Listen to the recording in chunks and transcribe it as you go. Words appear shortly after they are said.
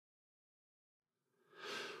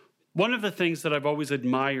One of the things that I've always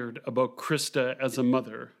admired about Krista as a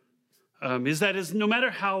mother is that no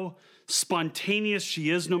matter how spontaneous she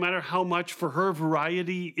is, no matter how much for her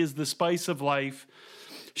variety is the spice of life,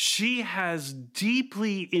 she has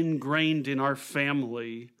deeply ingrained in our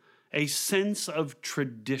family a sense of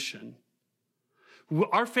tradition.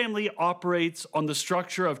 Our family operates on the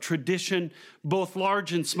structure of tradition, both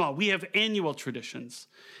large and small. We have annual traditions,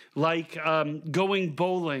 like going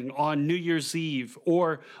bowling on New Year's Eve,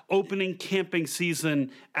 or opening camping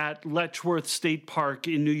season at Letchworth State Park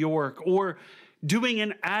in New York, or doing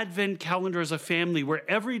an Advent calendar as a family where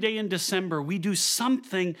every day in December we do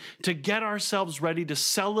something to get ourselves ready to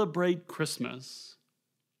celebrate Christmas.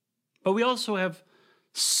 But we also have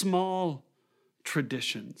small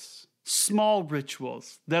traditions, small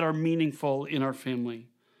rituals that are meaningful in our family.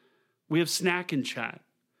 We have snack and chat,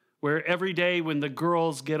 where every day when the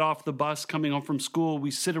girls get off the bus coming home from school, we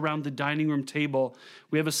sit around the dining room table,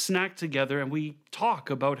 we have a snack together, and we talk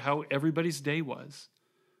about how everybody's day was.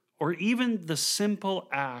 Or even the simple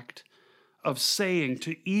act of saying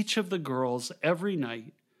to each of the girls every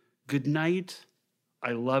night, "Good night,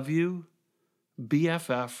 I love you,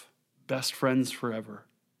 BFF, best friends forever."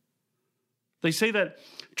 They say that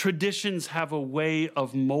traditions have a way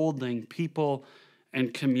of molding people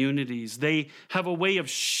and communities. They have a way of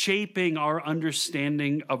shaping our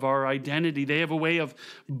understanding of our identity. They have a way of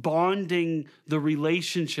bonding the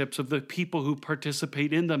relationships of the people who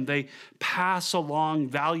participate in them. They pass along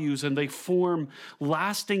values and they form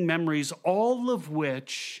lasting memories, all of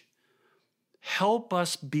which help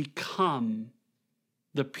us become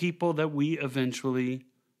the people that we eventually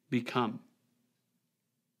become.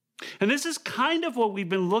 And this is kind of what we've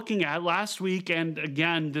been looking at last week and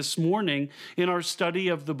again this morning in our study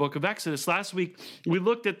of the book of Exodus. Last week, we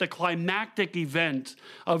looked at the climactic event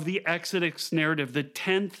of the Exodus narrative, the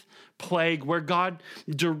 10th plague, where God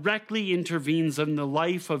directly intervenes in the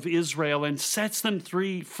life of Israel and sets them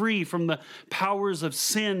free from the powers of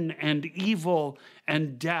sin and evil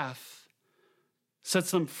and death,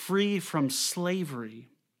 sets them free from slavery,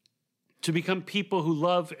 to become people who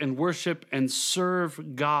love and worship and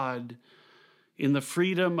serve God in the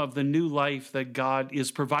freedom of the new life that God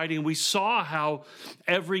is providing. We saw how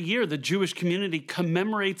every year the Jewish community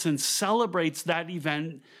commemorates and celebrates that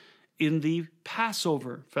event in the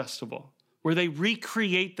Passover festival, where they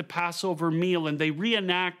recreate the Passover meal and they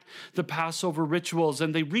reenact the Passover rituals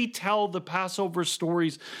and they retell the Passover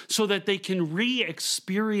stories so that they can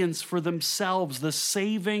re-experience for themselves the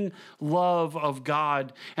saving love of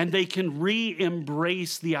God, and they can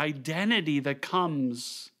re-embrace the identity that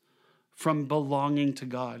comes from belonging to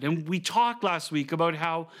God. And we talked last week about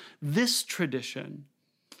how this tradition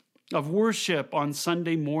of worship on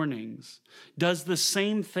Sunday mornings does the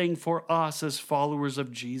same thing for us as followers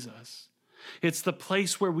of Jesus. It's the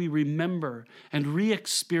place where we remember and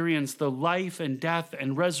re-experience the life and death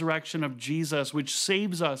and resurrection of Jesus, which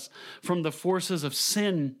saves us from the forces of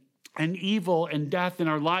sin and evil and death in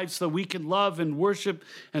our lives so that we can love and worship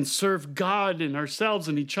and serve God and ourselves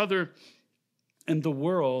and each other and the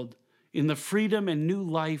world in the freedom and new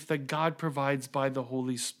life that God provides by the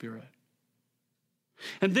Holy Spirit.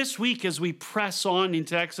 And this week, as we press on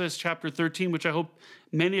into Exodus chapter 13, which I hope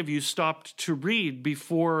many of you stopped to read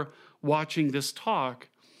before watching this talk,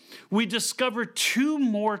 we discover two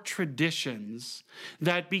more traditions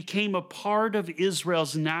that became a part of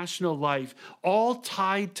Israel's national life, all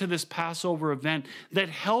tied to this Passover event, that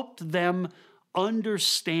helped them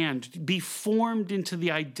understand, be formed into the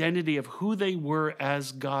identity of who they were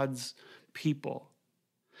as God's people.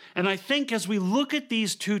 And I think as we look at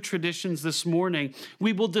these two traditions this morning,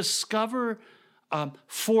 we will discover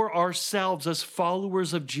for ourselves as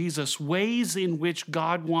followers of Jesus ways in which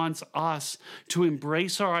God wants us to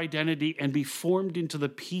embrace our identity and be formed into the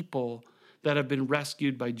people that have been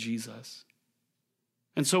rescued by Jesus.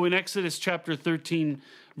 And so in Exodus chapter 13,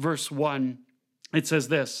 verse 1, it says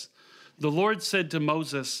this: "The Lord said to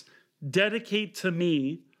Moses, 'Dedicate to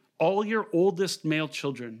me all your oldest male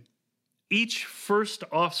children. Each first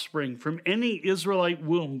offspring from any Israelite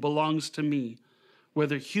womb belongs to me,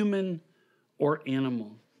 whether human or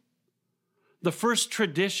animal.'" The first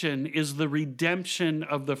tradition is the redemption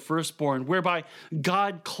of the firstborn, whereby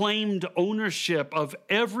God claimed ownership of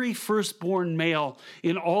every firstborn male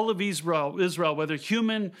in all of Israel, whether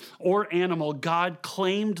human or animal. God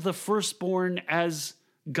claimed the firstborn as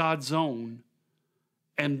God's own.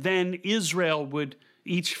 And then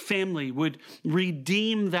each family would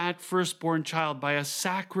redeem that firstborn child by a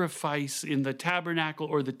sacrifice in the tabernacle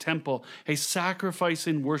or the temple, a sacrifice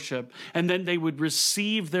in worship. And then they would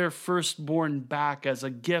receive their firstborn back as a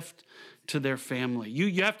gift to their family.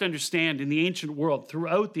 You have to understand, in the ancient world,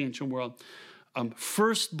 throughout the ancient world,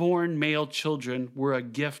 firstborn male children were a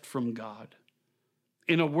gift from God.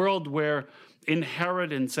 In a world where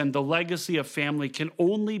inheritance and the legacy of family can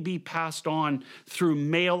only be passed on through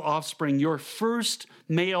male offspring, your first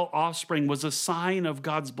male offspring was a sign of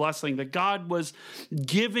God's blessing, that God was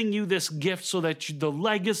giving you this gift so that the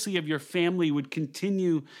legacy of your family would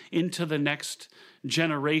continue into the next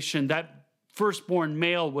generation. That firstborn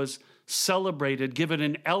male was celebrated, given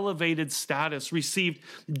an elevated status, received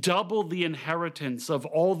double the inheritance of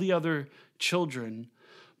all the other children,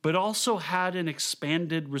 but also had an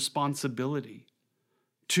expanded responsibility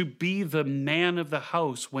to be the man of the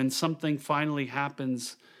house when something finally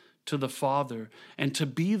happens to the father, and to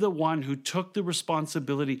be the one who took the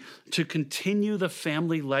responsibility to continue the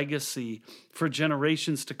family legacy for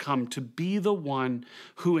generations to come, to be the one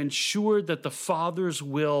who ensured that the Father's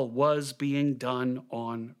will was being done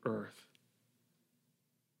on earth.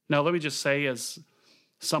 Now, let me just say, as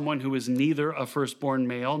someone who is neither a firstborn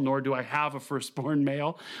male, nor do I have a firstborn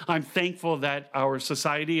male, I'm thankful that our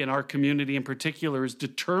society and our community in particular is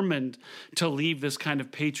determined to leave this kind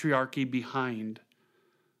of patriarchy behind.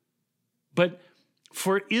 But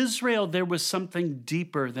for Israel, there was something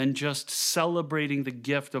deeper than just celebrating the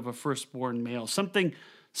gift of a firstborn male, something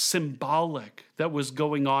symbolic that was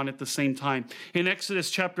going on at the same time. In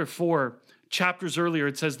Exodus chapter 4, chapters earlier,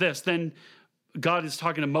 it says this. Then God is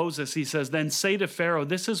talking to Moses. He says, then say to Pharaoh,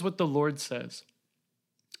 this is what the Lord says.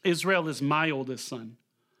 Israel is my oldest son.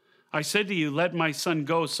 I said to you, let my son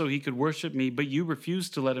go so he could worship me, but you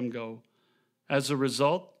refused to let him go. As a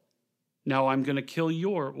result, now I'm going to kill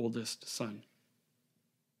your oldest son.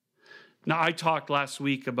 Now, I talked last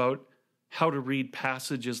week about how to read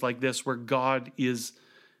passages like this where God is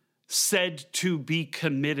said to be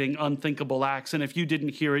committing unthinkable acts. And if you didn't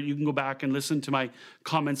hear it, you can go back and listen to my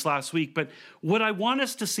comments last week. But what I want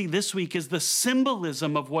us to see this week is the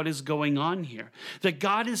symbolism of what is going on here. That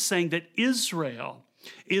God is saying that Israel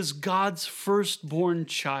is God's firstborn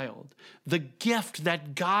child, the gift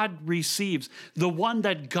that God receives, the one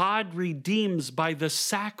that God redeems by the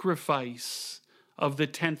sacrifice of the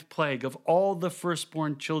 10th plague of all the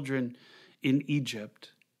firstborn children in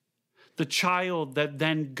Egypt. The child that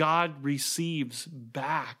then God receives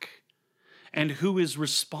back and who is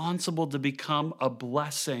responsible to become a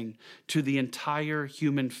blessing to the entire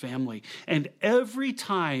human family. And every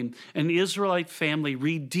time an Israelite family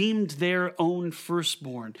redeemed their own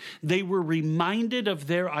firstborn, they were reminded of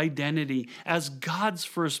their identity as God's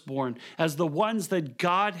firstborn, as the ones that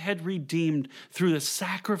God had redeemed through the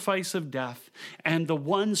sacrifice of death, and the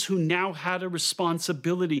ones who now had a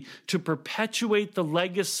responsibility to perpetuate the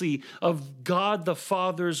legacy of God the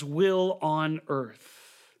Father's will on earth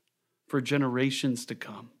for generations to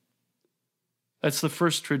come. That's the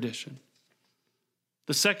first tradition.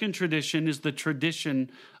 The second tradition is the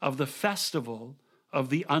tradition of the festival of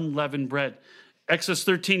the unleavened bread. Exodus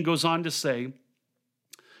 13 goes on to say,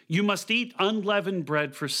 you must eat unleavened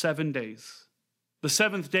bread for 7 days. The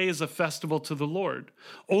seventh day is a festival to the Lord.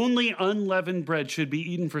 Only unleavened bread should be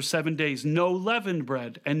eaten for 7 days. No leavened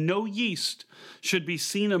bread and no yeast should be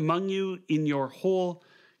seen among you in your whole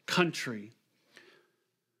country.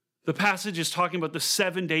 The passage is talking about the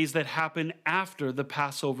 7 days that happen after the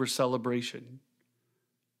Passover celebration.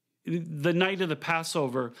 The night of the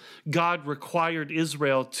Passover, God required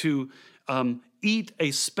Israel to eat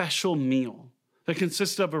a special meal that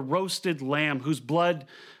consisted of a roasted lamb whose blood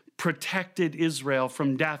protected Israel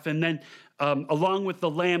from death. And then along with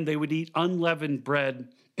the lamb, they would eat unleavened bread,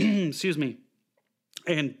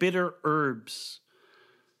 and bitter herbs.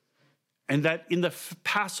 And that in the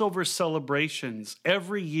Passover celebrations,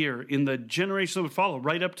 every year in the generation that would follow,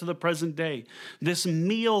 right up to the present day, this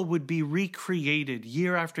meal would be recreated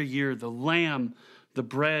year after year, the lamb, the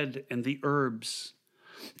bread, and the herbs,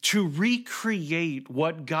 to recreate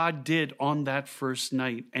what God did on that first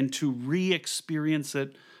night and to re-experience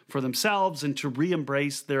it for themselves and to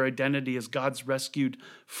re-embrace their identity as God's rescued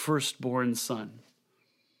firstborn son.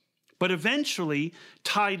 But eventually,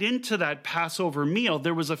 tied into that Passover meal,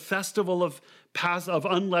 there was a festival of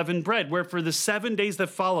unleavened bread, where for the 7 days that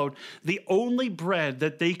followed, the only bread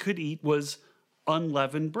that they could eat was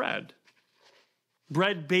unleavened bread.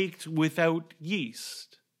 Bread baked without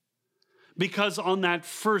yeast. Because on that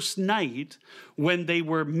first night, when they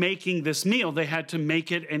were making this meal, they had to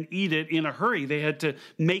make it and eat it in a hurry. They had to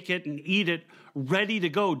make it and eat it ready to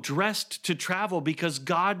go, dressed to travel, because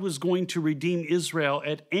God was going to redeem Israel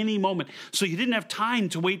at any moment. So you didn't have time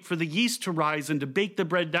to wait for the yeast to rise and to bake the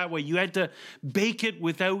bread that way. You had to bake it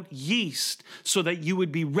without yeast so that you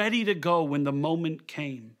would be ready to go when the moment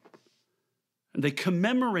came. And they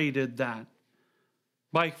commemorated that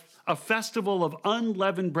by a festival of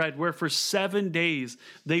unleavened bread, where for 7 days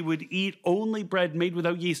they would eat only bread made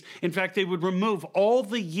without yeast. In fact, they would remove all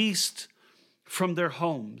the yeast from their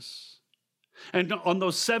homes. And on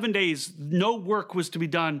those 7 days, no work was to be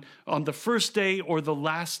done on the first day or the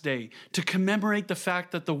last day, to commemorate the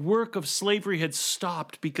fact that the work of slavery had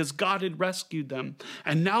stopped because God had rescued them.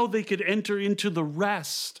 And now they could enter into the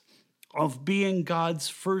rest of being God's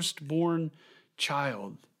firstborn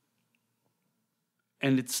child.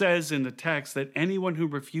 And it says in the text that anyone who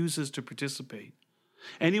refuses to participate,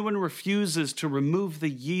 anyone who refuses to remove the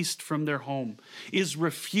yeast from their home, is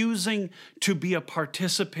refusing to be a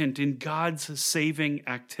participant in God's saving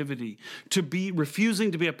activity,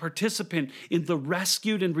 refusing to be a participant in the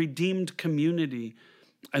rescued and redeemed community.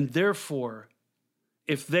 And therefore,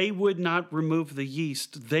 if they would not remove the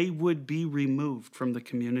yeast, they would be removed from the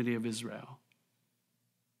community of Israel.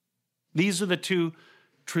 These are the two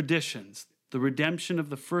traditions: the redemption of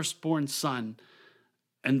the firstborn son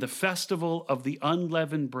and the festival of the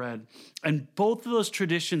unleavened bread. And both of those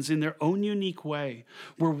traditions, in their own unique way,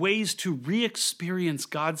 were ways to re-experience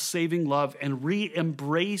God's saving love and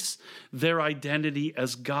re-embrace their identity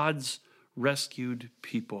as God's rescued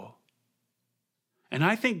people. And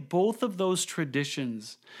I think both of those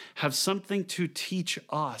traditions have something to teach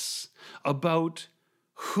us about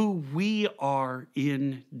who we are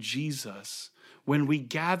in Jesus when we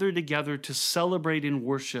gather together to celebrate in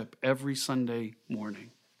worship every Sunday morning.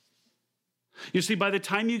 You see, by the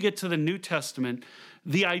time you get to the New Testament,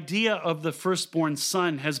 the idea of the firstborn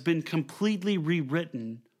son has been completely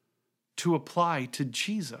rewritten to apply to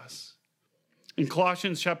Jesus. In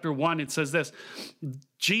Colossians chapter 1, it says this: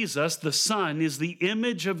 Jesus, the Son, is the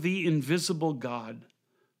image of the invisible God,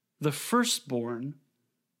 the firstborn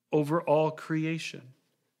over all creation.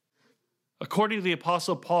 According to the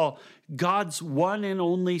Apostle Paul, God's one and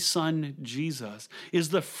only Son, Jesus, is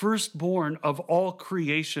the firstborn of all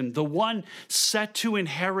creation, the one set to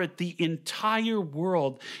inherit the entire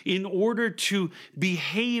world in order to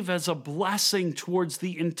behave as a blessing towards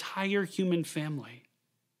the entire human family.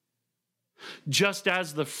 Just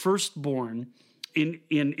as the firstborn in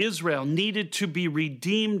Israel needed to be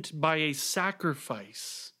redeemed by a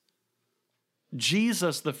sacrifice,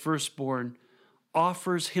 Jesus, the firstborn,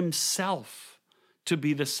 offers himself to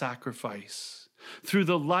be the sacrifice through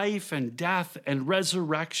the life and death and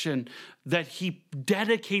resurrection that he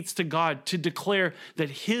dedicates to God, to declare that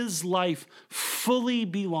his life fully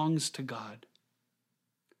belongs to God.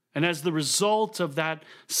 And as the result of that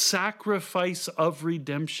sacrifice of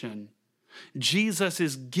redemption, Jesus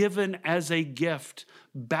is given as a gift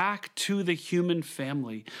back to the human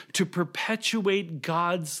family to perpetuate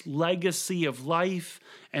God's legacy of life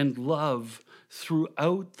and love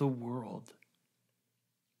throughout the world.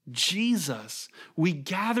 Jesus, we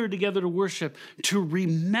gather together to worship, to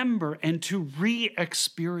remember and to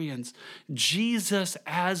re-experience Jesus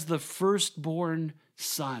as the firstborn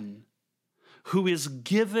son, who is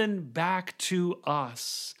given back to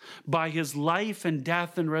us by his life and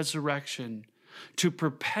death and resurrection to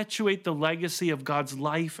perpetuate the legacy of God's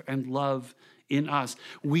life and love in us.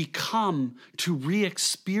 We come to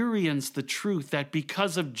re-experience the truth that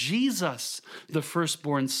because of Jesus, the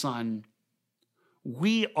firstborn son,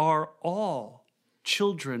 we are all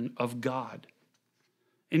children of God.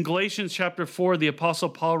 In Galatians chapter 4, the Apostle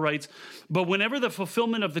Paul writes, "But whenever the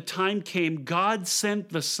fulfillment of the time came, God sent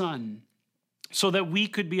the Son so that we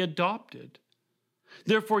could be adopted.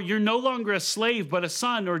 Therefore, you're no longer a slave, but a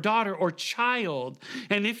son or daughter or child.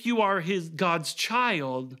 And if you are God's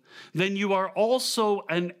child, then you are also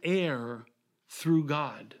an heir through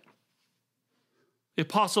God." The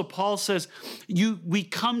Apostle Paul says, we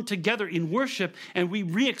come together in worship and we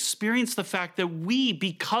re-experience the fact that we,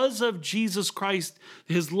 because of Jesus Christ,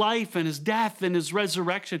 his life and his death and his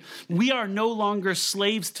resurrection, we are no longer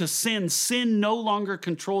slaves to sin. Sin no longer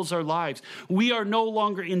controls our lives. We are no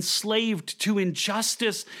longer enslaved to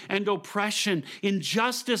injustice and oppression.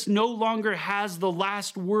 Injustice no longer has the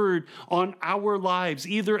last word on our lives,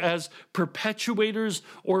 either as perpetuators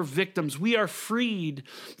or victims. We are freed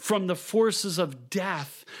from the forces of death.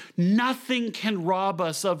 Nothing can rob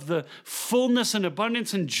us of the fullness and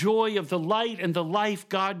abundance and joy of the light and the life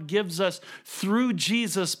God gives us through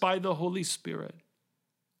Jesus by the Holy Spirit.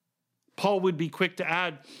 Paul would be quick to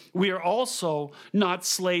add, we are also not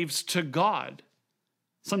slaves to God.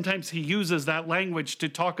 Sometimes he uses that language to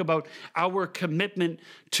talk about our commitment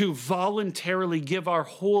to voluntarily give our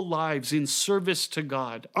whole lives in service to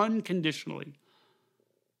God unconditionally.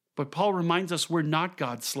 But Paul reminds us we're not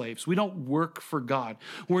God's slaves. We don't work for God.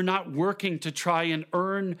 We're not working to try and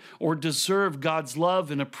earn or deserve God's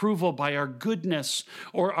love and approval by our goodness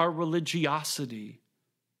or our religiosity.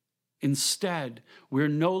 Instead, we're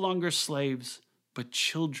no longer slaves, but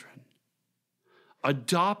children,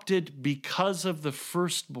 adopted because of the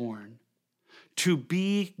firstborn to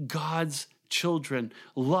be God's children,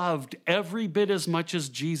 loved every bit as much as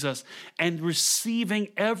Jesus, and receiving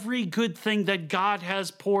every good thing that God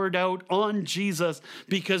has poured out on Jesus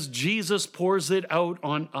because Jesus pours it out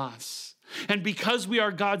on us. And because we are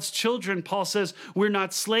God's children, Paul says, we're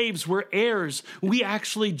not slaves, we're heirs. We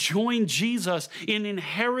actually join Jesus in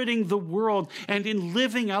inheriting the world and in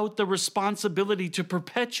living out the responsibility to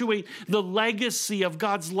perpetuate the legacy of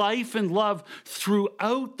God's life and love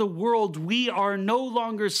throughout the world. We are no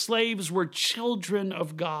longer slaves, we're children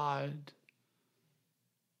of God.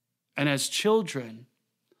 And as children,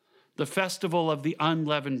 the festival of the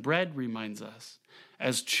unleavened bread reminds us,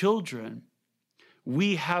 as children,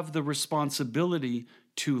 we have the responsibility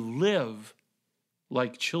to live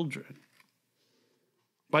like children.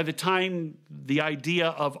 By the time the idea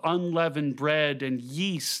of unleavened bread and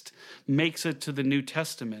yeast makes it to the New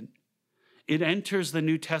Testament, it enters the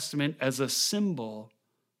New Testament as a symbol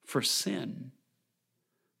for sin.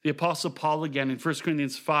 The Apostle Paul again in 1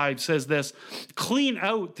 Corinthians 5 says this, clean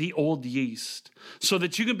out the old yeast so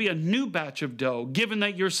that you can be a new batch of dough, given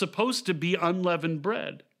that you're supposed to be unleavened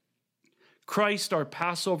bread. Christ, our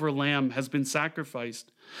Passover lamb, has been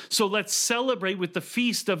sacrificed. So let's celebrate with the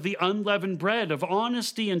feast of the unleavened bread of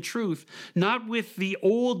honesty and truth, not with the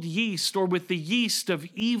old yeast or with the yeast of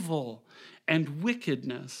evil and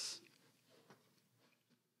wickedness.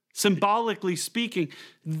 Symbolically speaking,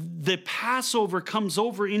 the Passover comes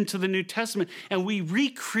over into the New Testament and we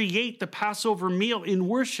recreate the Passover meal in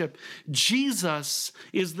worship. Jesus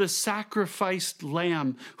is the sacrificed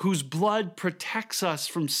lamb whose blood protects us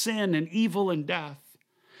from sin and evil and death.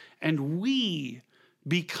 And we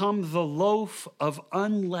become the loaf of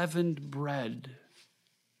unleavened bread.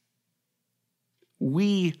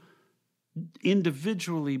 We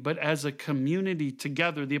individually, but as a community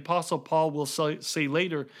together. The Apostle Paul will say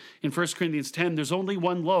later in 1 Corinthians 10, there's only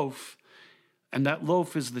one loaf, and that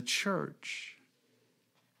loaf is the church.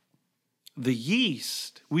 The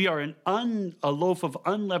yeast, we are a loaf of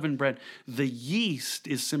unleavened bread. The yeast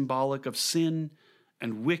is symbolic of sin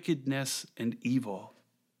and wickedness and evil.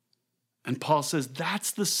 And Paul says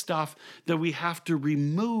that's the stuff that we have to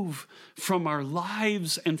remove from our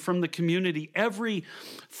lives and from the community. Every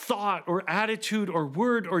thought or attitude or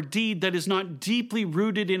word or deed that is not deeply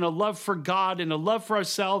rooted in a love for God and a love for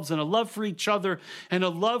ourselves and a love for each other and a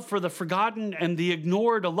love for the forgotten and the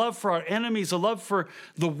ignored, a love for our enemies, a love for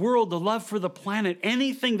the world, a love for the planet.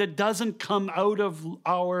 Anything that doesn't come out of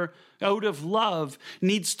love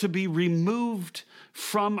needs to be removed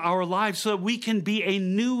from our lives so that we can be a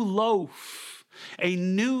new loaf, a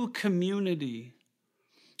new community,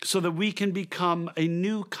 so that we can become a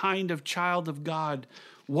new kind of child of God,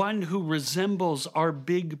 one who resembles our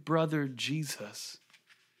big brother Jesus.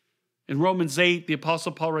 In Romans 8, the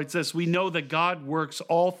Apostle Paul writes this, we know that God works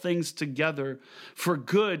all things together for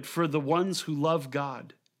good for the ones who love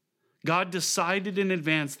God. God decided in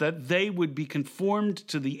advance that they would be conformed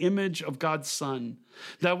to the image of God's Son.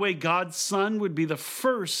 That way, God's Son would be the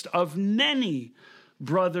first of many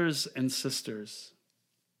brothers and sisters.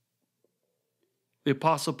 The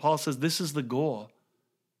Apostle Paul says this is the goal.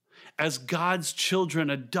 As God's children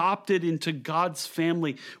adopted into God's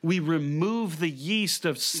family, we remove the yeast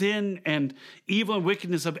of sin and evil and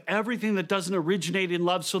wickedness of everything that doesn't originate in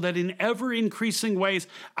love so that in ever-increasing ways,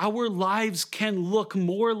 our lives can look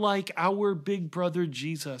more like our big brother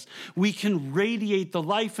Jesus. We can radiate the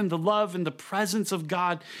life and the love and the presence of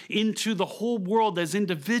God into the whole world as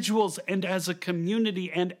individuals and as a community,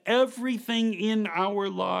 and everything in our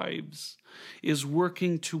lives is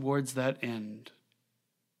working towards that end.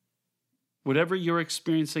 Whatever you're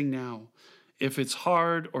experiencing now, if it's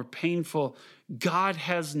hard or painful, God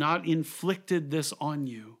has not inflicted this on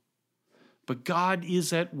you. But God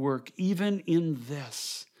is at work, even in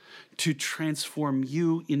this, to transform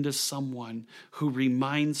you into someone who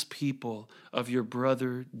reminds people of your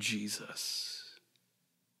brother Jesus.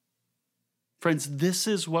 Friends, this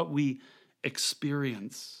is what we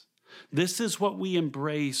experience. This is what we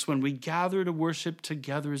embrace when we gather to worship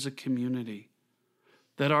together as a community.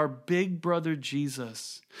 that our big brother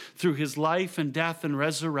Jesus, through his life and death and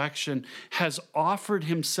resurrection, has offered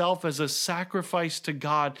himself as a sacrifice to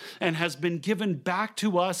God and has been given back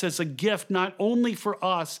to us as a gift, not only for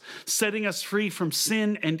us, setting us free from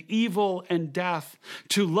sin and evil and death,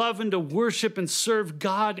 to love and to worship and serve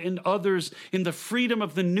God and others in the freedom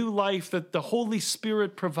of the new life that the Holy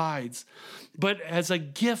Spirit provides, but as a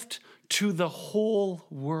gift to the whole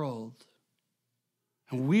world.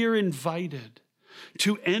 And we're invited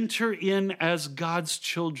to enter in as God's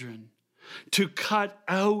children, to cut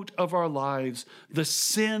out of our lives the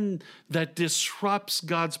sin that disrupts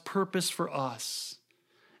God's purpose for us,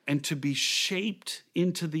 and to be shaped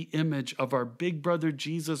into the image of our big brother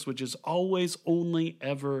Jesus, which is always, only,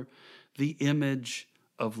 ever the image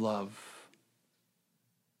of love.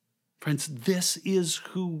 Friends, this is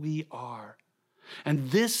who we are.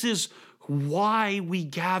 And this is why we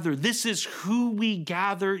gather. This is who we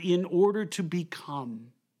gather in order to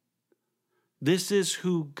become. This is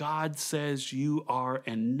who God says you are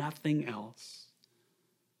and nothing else.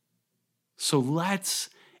 So let's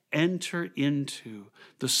enter into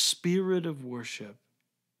the spirit of worship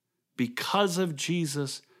because of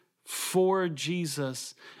Jesus, for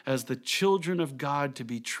Jesus, as the children of God, to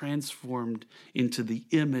be transformed into the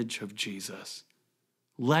image of Jesus.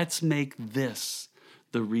 Let's make this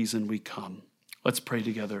the reason we come. Let's pray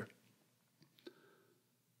together.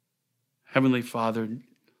 Heavenly Father,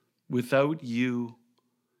 without you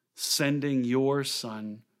sending your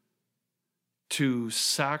Son to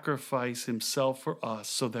sacrifice himself for us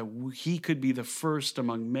so that he could be the first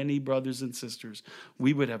among many brothers and sisters,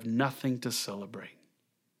 we would have nothing to celebrate.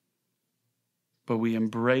 But we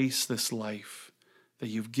embrace this life that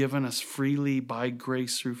you've given us freely by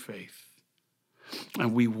grace through faith.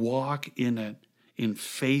 And we walk in it in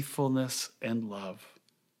faithfulness and love.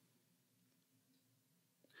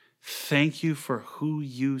 Thank you for who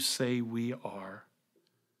you say we are.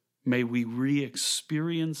 May we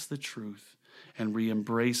re-experience the truth and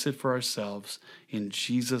re-embrace it for ourselves. In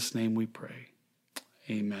Jesus' name we pray.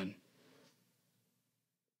 Amen.